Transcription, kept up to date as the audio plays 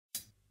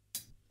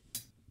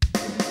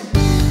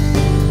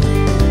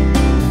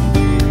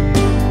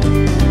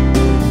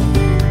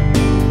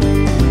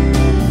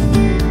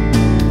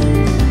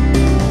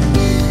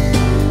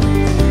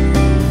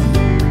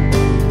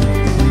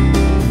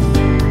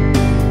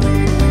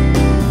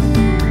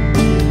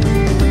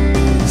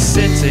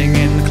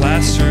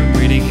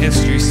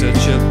history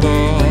such a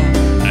bore.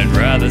 I'd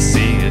rather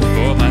see it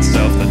for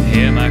myself than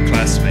hear my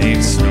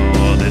classmates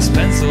snore. This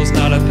pencil's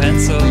not a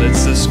pencil,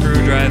 it's a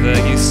screwdriver,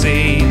 you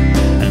see.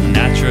 And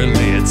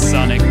naturally it's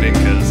sonic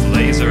because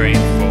laser ain't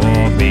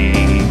for me.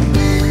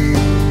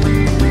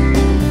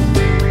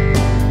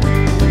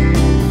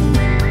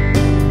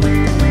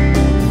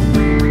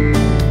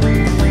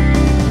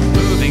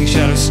 Moving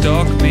shadows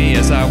stalk me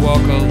as I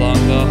walk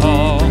along the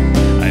hall.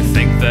 I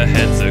think the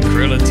head's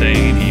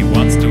acrylotane, he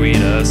wants to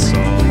eat us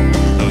all.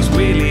 Those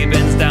wheelie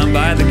bins down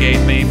by the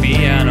gate may be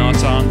an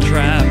autumn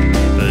trap.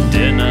 The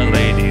dinner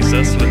lady's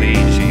a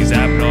Slovene, she's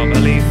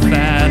abnormally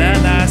fat.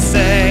 And I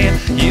say,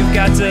 you've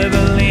got to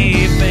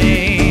believe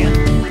me.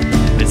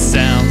 It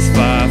sounds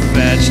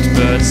far-fetched,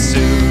 but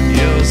soon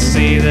you'll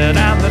see that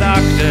I'm the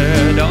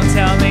doctor. Don't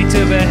tell me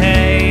to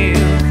behave.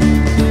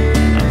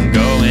 I'm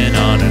going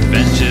on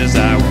adventures,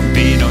 I won't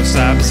be no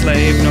cyber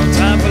slave. No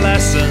time for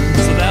lessons,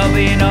 so there'll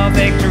be no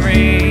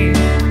victory.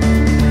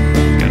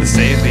 Gotta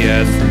save the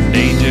earth from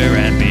danger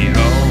and be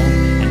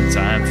home in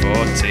time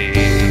for tea.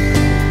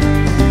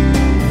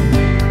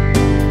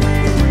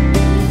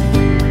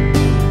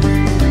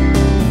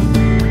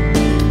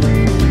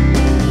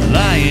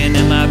 Lying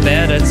in my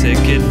bed, a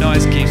ticket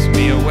noise keeps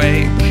me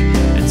awake.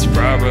 It's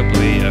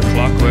probably a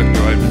clockwork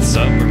droid with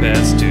some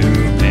repairs to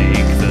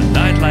make. The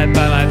nightlight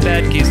by my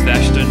bed keeps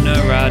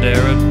Vashta-Narada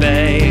at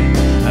bay.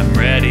 I'm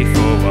ready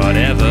for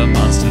whatever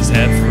monsters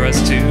have for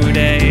us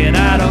today. And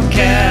I don't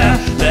care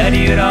that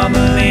you don't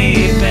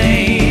believe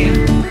me.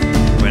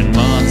 When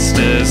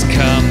monsters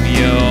come,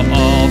 you'll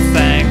all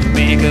thank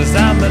me, 'cause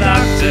I'm the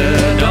doctor,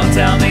 don't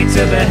tell me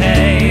to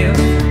behave.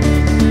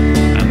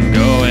 I'm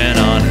going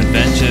on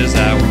adventures,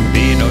 I won't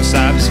be no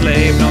cyber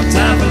slave. No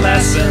time for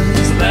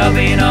lessons, there'll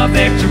be no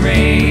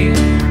victory.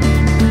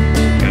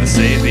 Gotta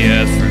save the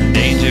earth from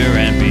danger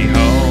and be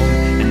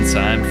home in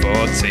time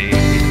for tea.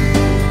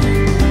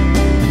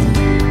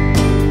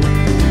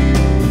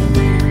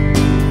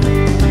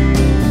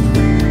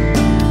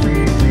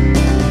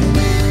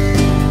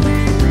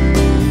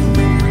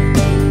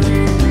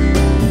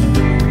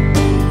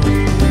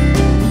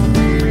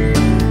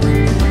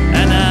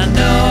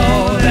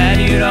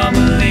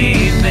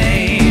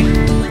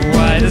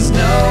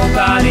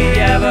 Nobody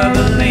ever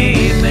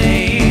believe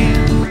me.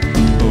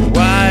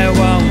 Why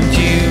won't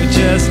you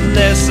just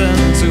listen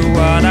to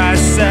what I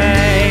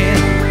say?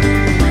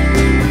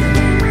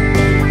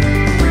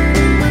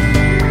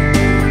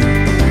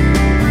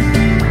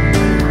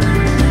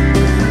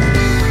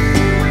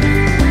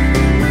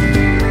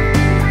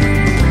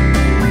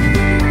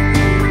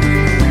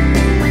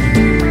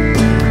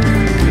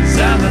 Cause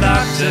I'm the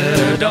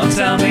doctor, don't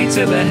tell me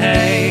to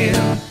behave.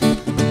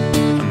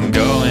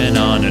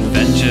 On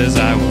adventures,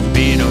 I won't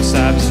be no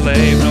cyber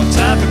slave. No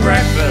time for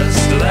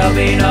breakfast, there'll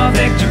be no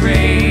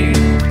victory.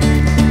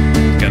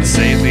 Gotta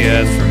save the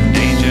earth from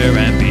danger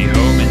and be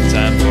home in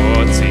time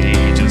for tea.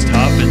 Just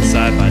hop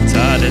inside my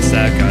TARDIS,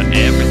 I've got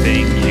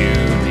everything you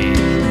need.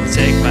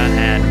 Take my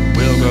hand and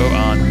we'll go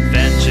on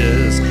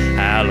adventures,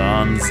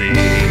 Allons-y.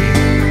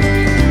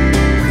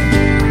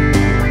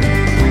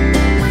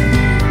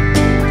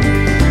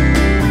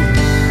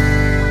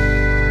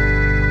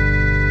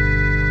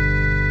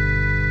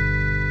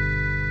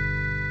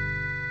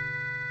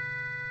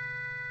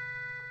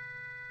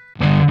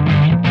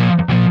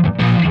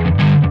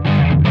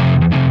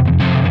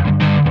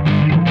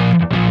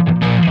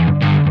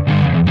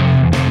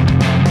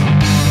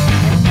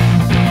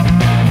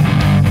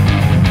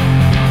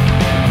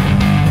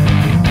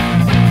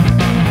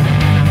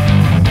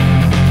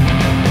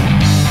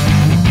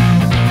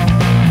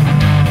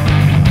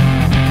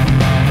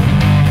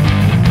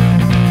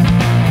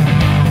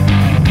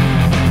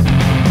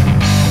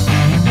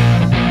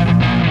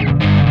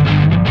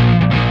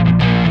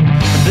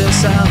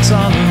 Sounds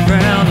all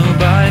around,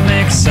 nobody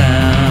makes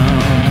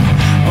sound.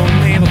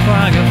 Only my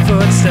quiet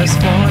footsteps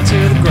falling to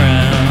the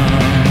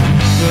ground.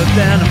 But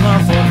then I'm all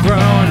full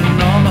grown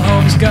and all my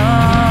hope's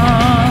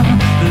gone.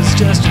 There's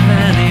just too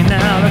many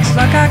now, looks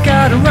like I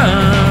gotta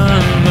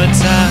run. But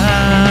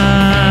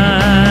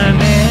time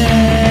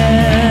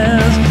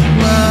is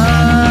running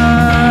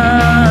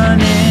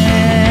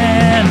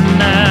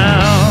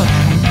out.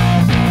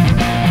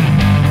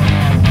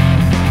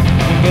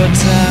 But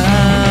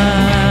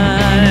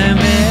time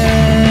is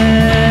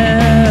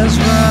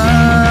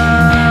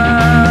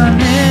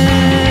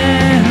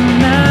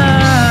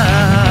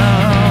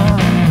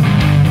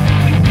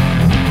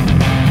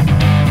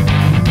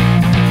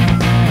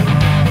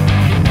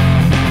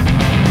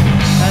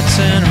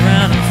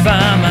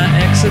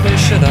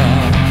exhibition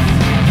off.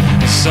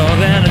 So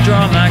then I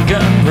draw my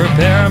gun,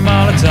 prepare a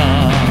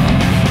Molotov,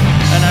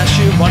 and I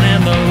shoot one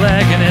in the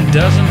leg and it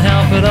doesn't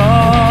help at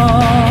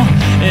all.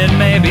 It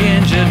may be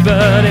injured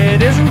but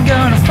it isn't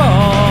gonna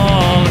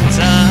fall.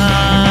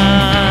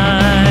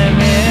 Time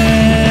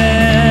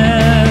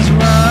is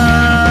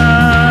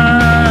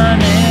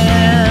running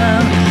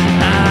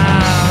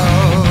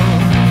out.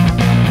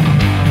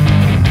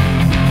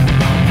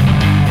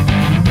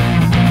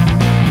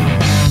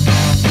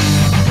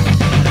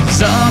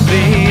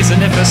 Zombies Zombies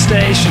in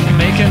infestation,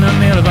 making a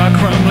meal of our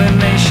crumbling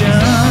nation.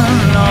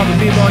 All the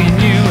people you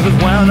knew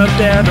have wound up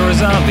dead or a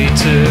zombie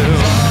too.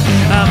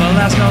 I'm a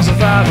last known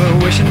survivor,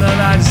 wishing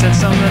that I just had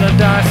something to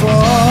die for.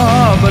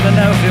 But I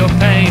never feel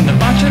pain, the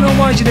marching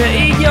wants you to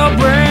eat your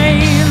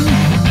brain.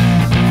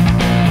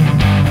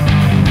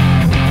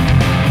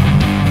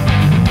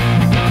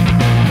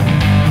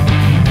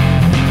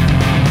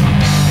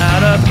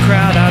 Out of the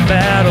crowd I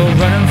battle,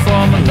 running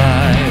for my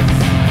life.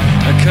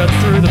 I cut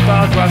through the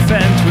barbed wire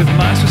fence with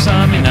my Swiss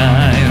Army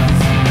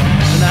knife.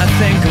 And I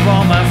think of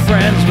all my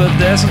friends, but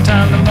there's some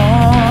time to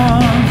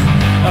mourn.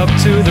 Up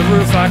to the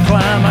roof I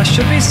climb, I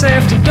should be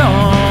safe to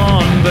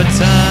dawn. But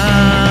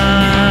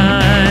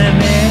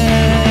time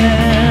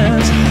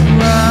is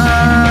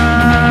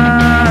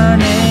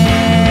running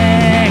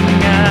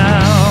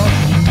out.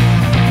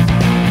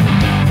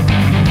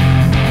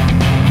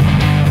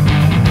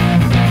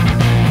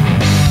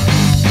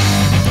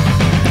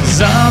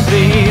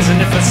 Zombies in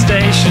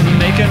infestation,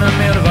 making a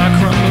meal of our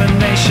crumbling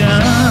nation.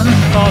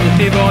 All the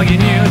people you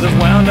knew that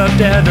wound up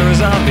dead or a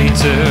zombie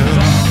too.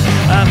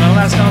 I'm a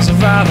last known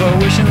survivor,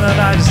 wishing that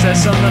I just had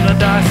something to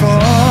die for.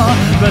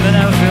 But I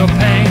never feel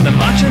pain, the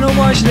marching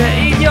wants you to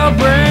eat your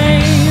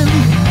brain.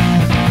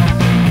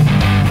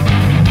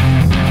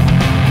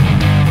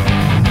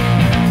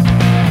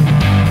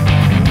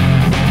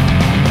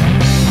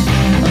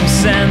 I'm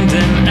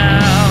sending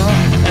out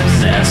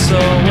an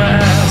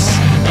SOS.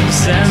 I'm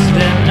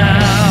sending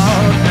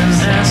out an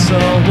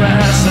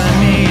SOS. I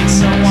need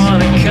someone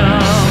to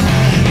come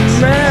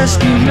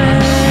rescue me.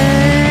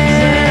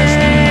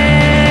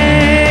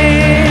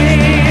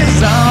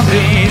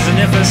 Zombies in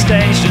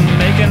infestation,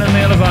 making a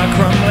meal of our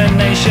crumbling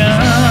nation.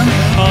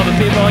 All the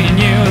people you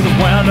knew that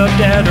wound up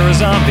dead or a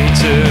zombie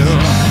too.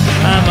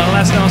 I'm a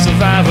last known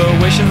survivor,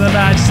 wishing that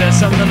I just had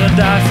something to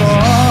die for.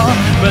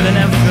 But I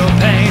never feel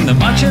pain, the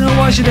marching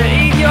wants you to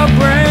eat your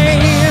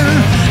brain.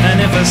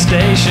 An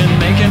infestation,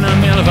 making a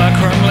meal of our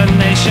crumbling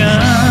nation.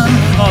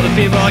 All the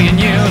people you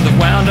knew that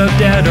wound up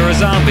dead or a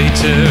zombie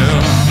too.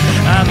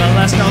 I'm a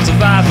last known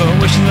survivor,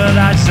 wishing that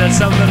I just had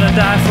something to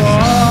die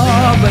for.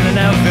 But I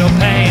never feel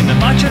pain, the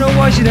marching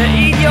wants you to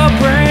eat your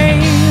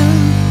brain.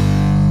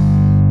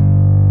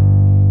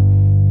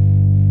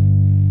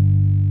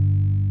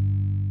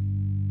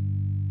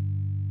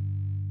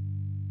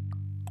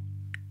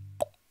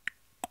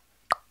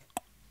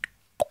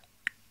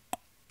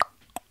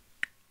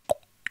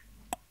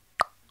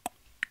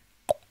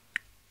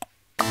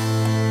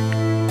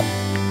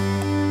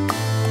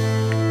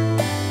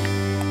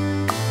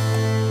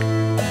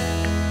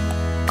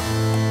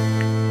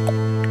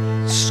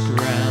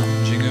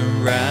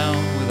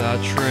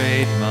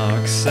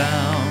 Trademark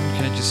sound,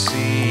 can't you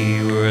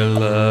see we're a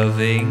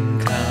loving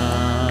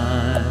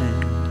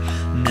kind?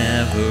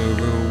 Never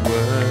a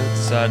word,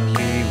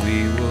 suddenly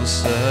we will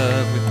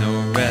serve with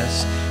no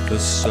rest for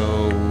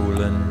soul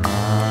and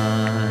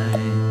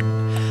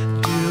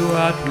mind. Do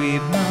what we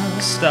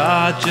must,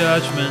 our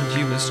judgment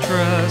you must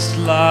trust,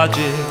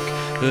 logic,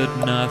 but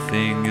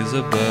nothing is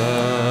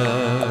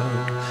above.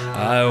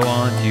 I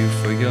want you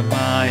for your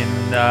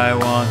mind, I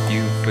want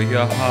you for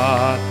your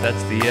heart.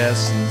 That's the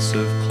essence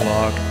of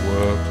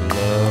clockwork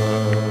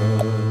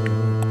love.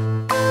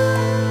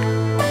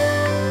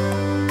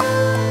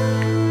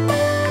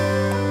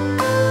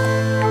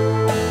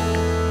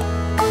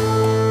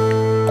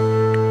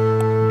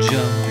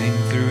 Jumping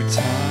through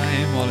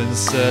time, all in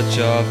search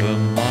of a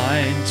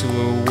mind to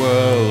a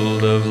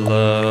world of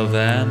love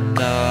and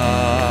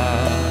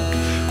art.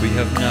 We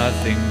have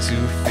nothing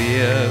to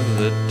fear,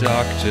 the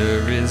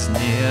doctor is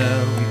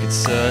near. We could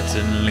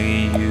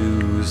certainly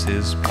use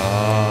his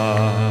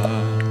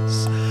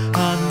parts.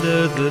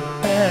 Under the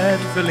bed,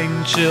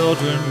 filling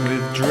children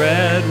with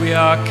dread. We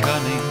are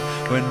cunning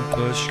when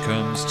push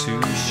comes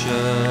to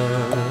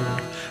shove.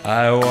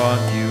 I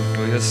want you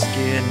for your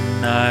skin,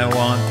 I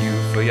want you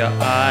for your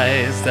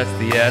eyes. That's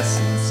the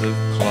essence of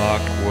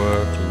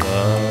clockwork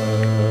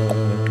love.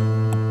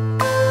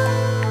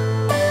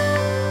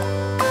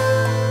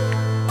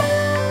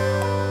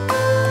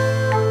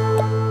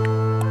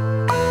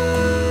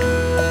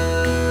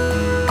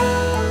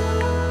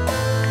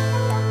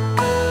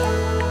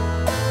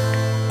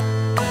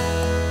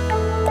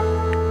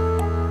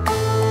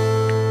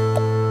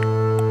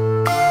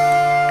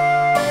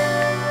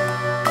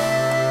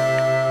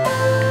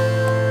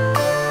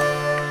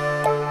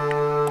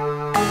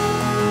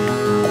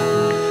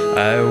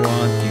 I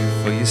want you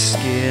for your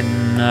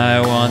skin, I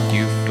want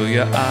you for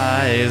your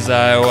eyes,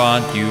 I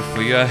want you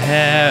for your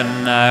hair,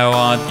 and I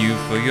want you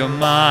for your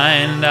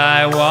mind,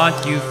 I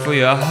want you for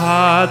your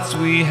hearts.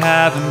 We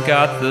haven't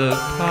got the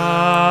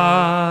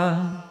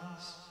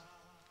parts.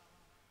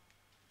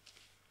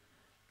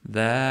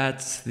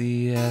 That's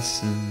the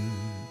essence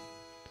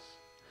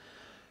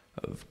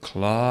of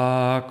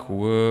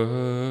clockwork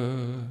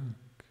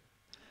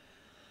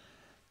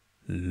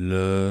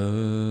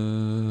love.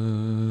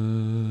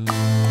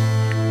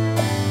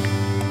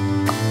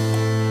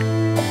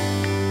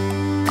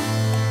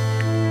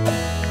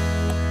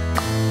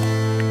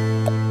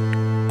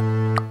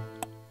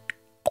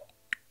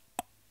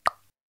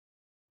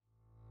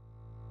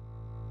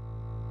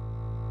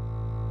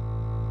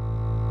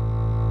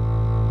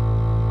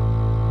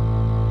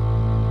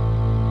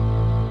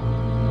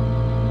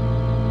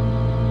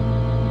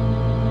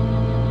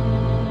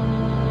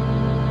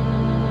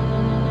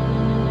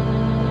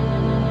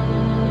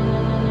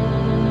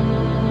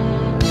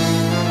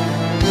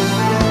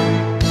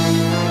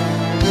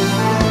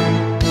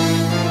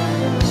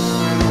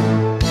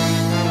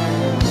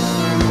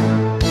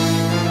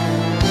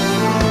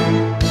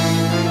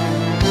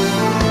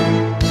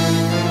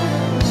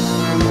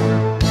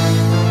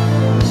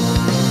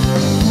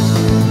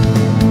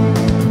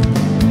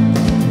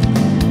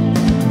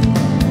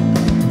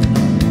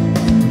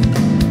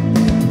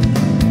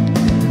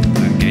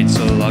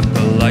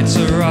 lights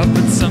are up,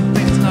 but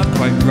something's not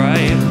quite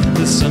right.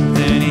 There's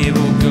something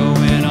evil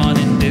going on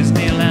in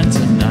Disneyland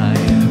tonight.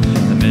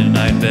 The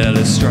midnight bell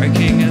is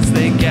striking as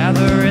they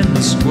gather in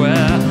the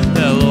square.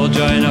 They'll all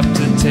join up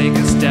to take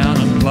us down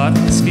and plot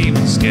and scheme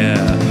and scare.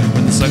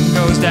 When the sun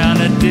goes down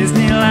at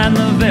Disneyland,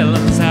 the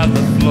villains have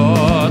the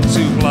floor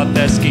to plot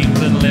their schemes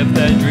and live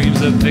their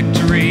dreams of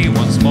victory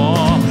once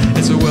more.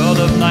 It's a world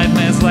of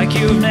nightmares like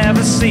you've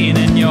never seen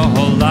in your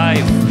whole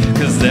life,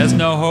 'cause there's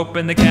no hope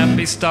and they can't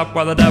be stopped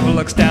while the devil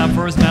looks down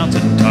for his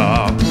mountain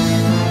top.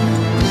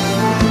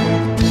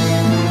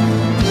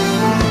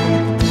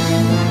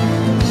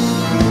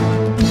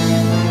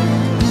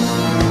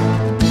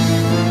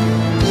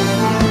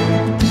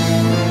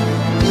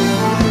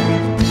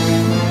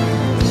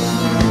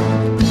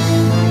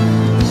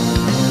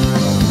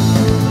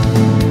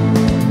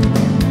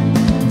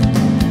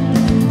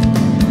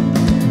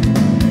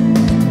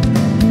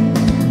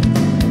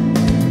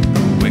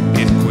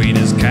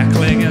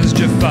 Cackling as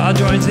Jafar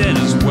joins in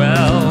as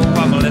well,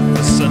 while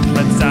Maleficent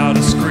lets out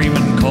a scream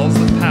and calls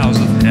the powers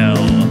of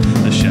hell.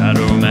 The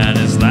Shadow Man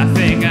is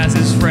laughing as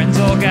his friends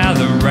all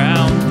gather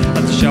round,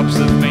 as the shops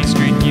of Main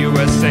Street,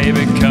 USA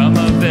become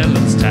a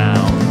villain's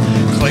town.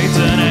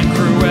 Clayton and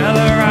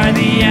Cruella ride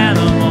the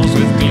animals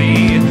with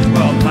glee,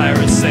 while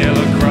pirates sail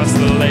across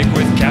the lake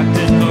with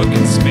Captain Hook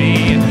and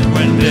Smee.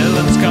 When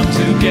villains come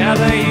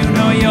together, you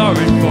know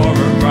you're in for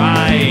a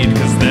ride,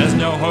 'cause there's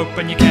no hope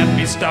and you can't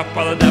be stopped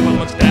while the devil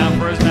looks down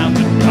for his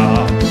mountain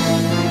top.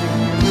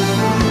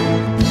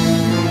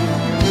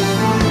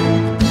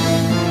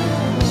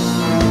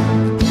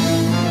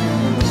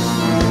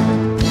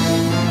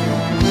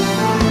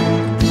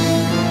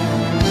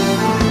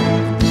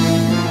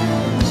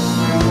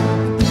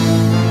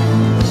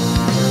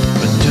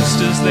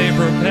 They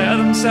prepare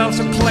themselves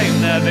to claim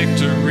their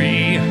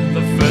victory.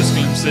 The first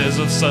glimpses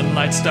of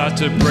sunlight start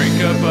to break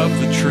above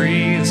the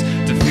trees.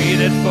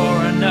 Defeated for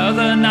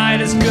another night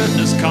as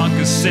goodness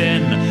conquers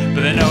sin,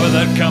 but they know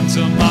that come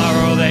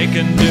tomorrow they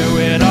can do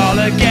it all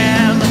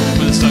again.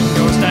 When the sun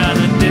goes down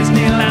in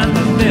Disneyland,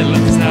 the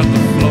villains have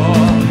the floor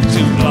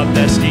to plot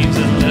their schemes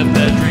and live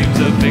their dreams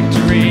of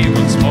victory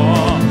once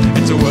more.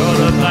 It's a world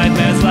of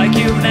nightmares like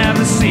you've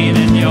never seen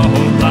in your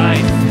whole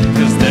life,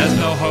 'cause there's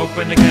no hope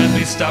and it can't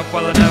be stopped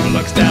while the devil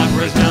looks down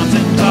for his mountain.